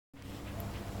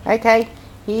Okay,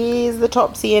 here's the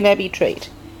Topsy and Abbey treat.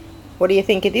 What do you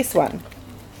think of this one?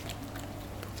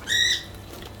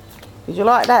 Did you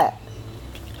like that?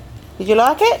 Did you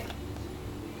like it?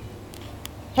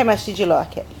 How much did you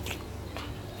like it?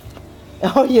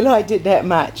 Oh, you liked it that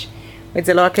much. Would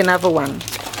you like another one?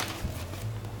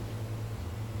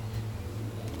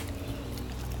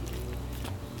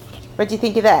 What do you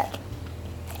think of that?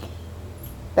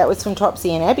 That was from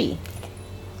Topsy and Abbey.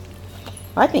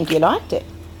 I think you liked it.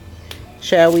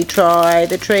 Shall we try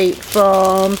the treat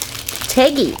from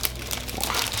Teggie?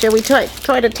 Shall we try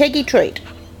the Teggie treat?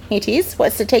 It is.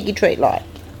 What's the Teggie treat like?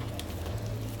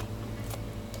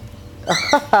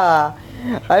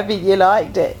 I think you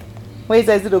liked it. Where's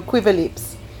those little quiver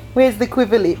lips? Where's the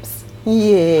quiver lips?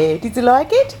 Yeah. Did you like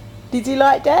it? Did you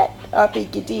like that? I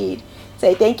think you did.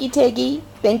 Say thank you, Teggie.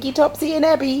 Thank you, Topsy and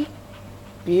Abbey.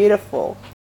 Beautiful.